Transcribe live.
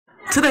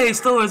Today's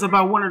story is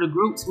about one of the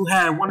groups who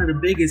had one of the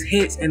biggest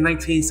hits in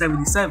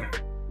 1977.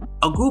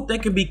 A group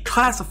that can be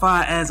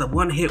classified as a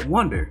one-hit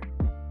wonder.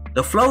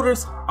 The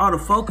Floaters are the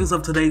focus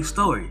of today's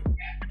story.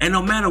 And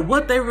no matter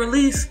what they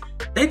release,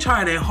 they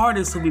try their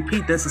hardest to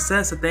repeat the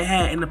success that they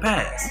had in the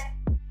past.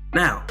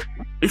 Now,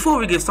 before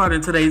we get started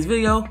in today's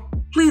video,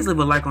 please leave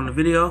a like on the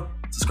video,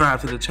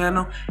 subscribe to the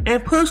channel,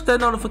 and push that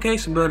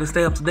notification bell to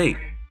stay up to date.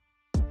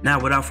 Now,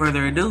 without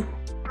further ado,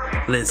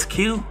 let's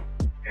cue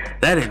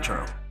that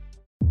intro.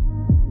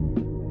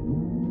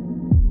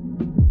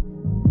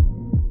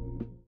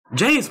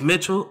 James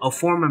Mitchell, a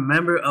former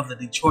member of the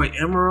Detroit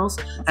Emeralds,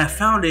 had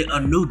founded a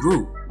new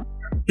group.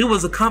 He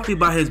was accompanied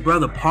by his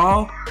brother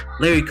Paul,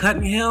 Larry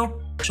Cunningham,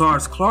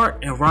 Charles Clark,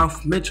 and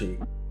Ralph Mitchell.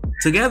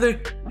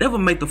 Together, they would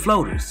make the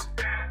Floaters.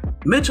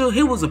 Mitchell,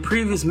 he was a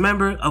previous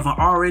member of an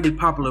already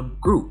popular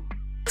group,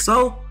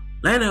 so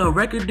landing a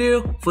record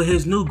deal for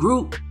his new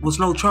group was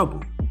no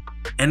trouble.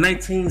 In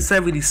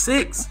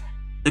 1976,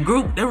 the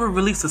group never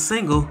released a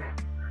single,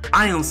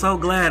 "I Am So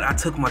Glad I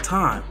Took My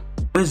Time,"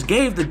 which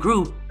gave the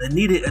group the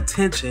needed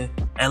attention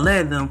and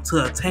led them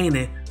to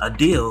obtaining a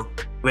deal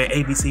with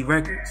ABC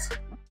Records.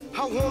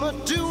 I wanna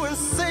do and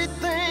say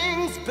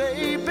things,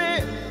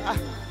 baby.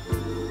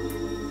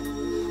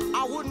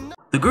 I wouldn't.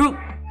 The group,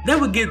 they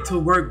would get to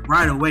work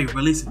right away,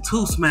 releasing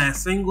 2 smash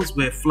singles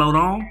with Float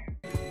On.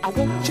 I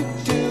want you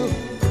to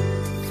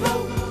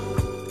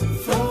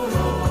float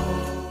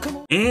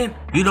on. And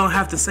You Don't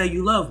Have to Say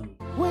You Love Me.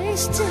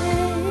 Wasted.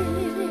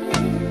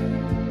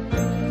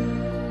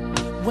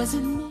 Was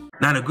it me?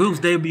 Now, the group's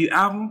debut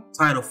album,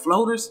 titled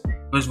Floaters,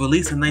 was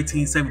released in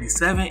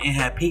 1977 and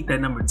had peaked at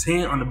number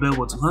 10 on the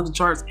Billboard 200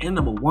 charts and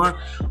number 1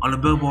 on the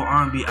Billboard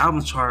R&B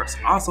albums charts,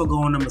 also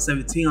going number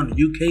 17 on the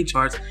UK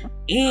charts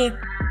and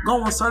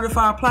going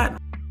certified platinum.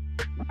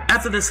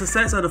 After the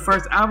success of the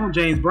first album,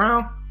 James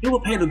Brown, he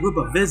would pay the group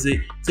a visit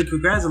to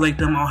congratulate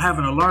them on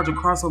having a larger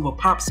crossover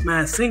pop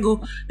smash single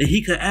than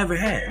he could ever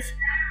have.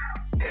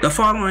 The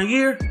following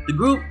year, the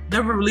group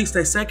never released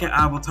their second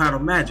album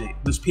titled Magic,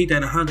 which peaked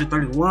at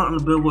 131 on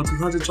the Billboard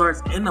 200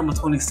 charts and number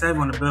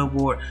 27 on the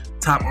Billboard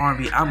Top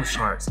R&B Albums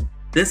charts.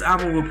 This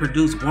album would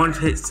produce one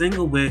hit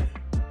single with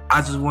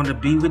I Just Want to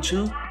Be With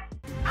You.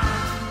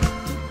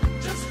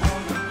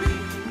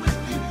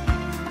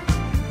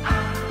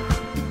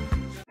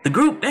 The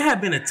group, they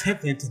had been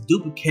attempting to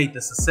duplicate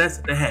the success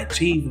that they had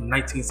achieved in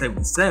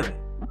 1977.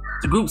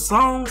 The group's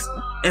songs,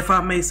 if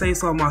I may say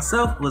so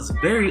myself, was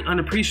very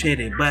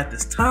unappreciated, but at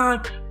this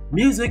time,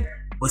 music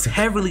was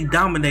heavily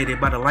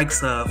dominated by the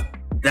likes of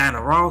Diana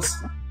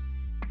Ross,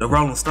 the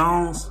Rolling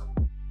Stones,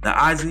 the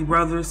Isley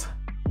Brothers,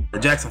 the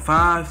Jackson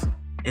 5,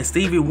 and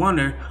Stevie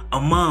Wonder,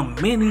 among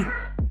many,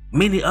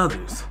 many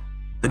others.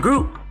 The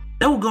group,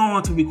 they would go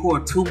on to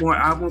record 2 more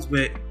albums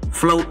with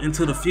Float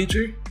Into the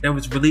Future, that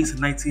was released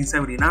in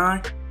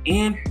 1979,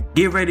 and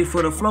Get Ready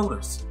for the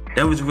Floaters,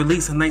 that was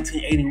released in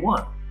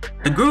 1981.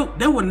 The group,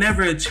 they would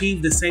never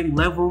achieve the same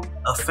level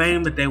of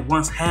fame that they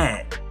once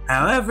had.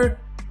 However,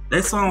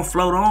 their song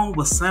Float On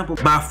was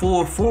sampled by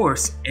Full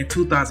Force in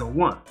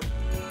 2001.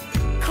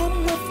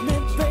 Come with me,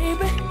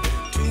 baby.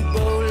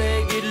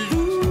 Two-bow-legged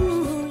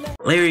Lulu.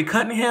 Larry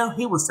Cunningham,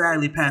 he would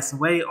sadly pass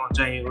away on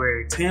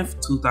January 10th,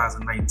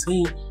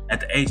 2019 at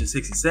the age of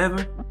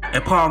 67.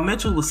 And Paul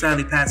Mitchell would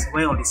sadly pass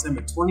away on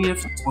December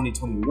 20th,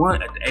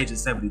 2021 at the age of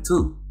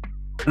 72.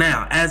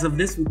 Now, as of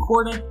this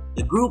recording,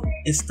 the group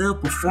is still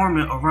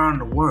performing around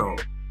the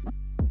world.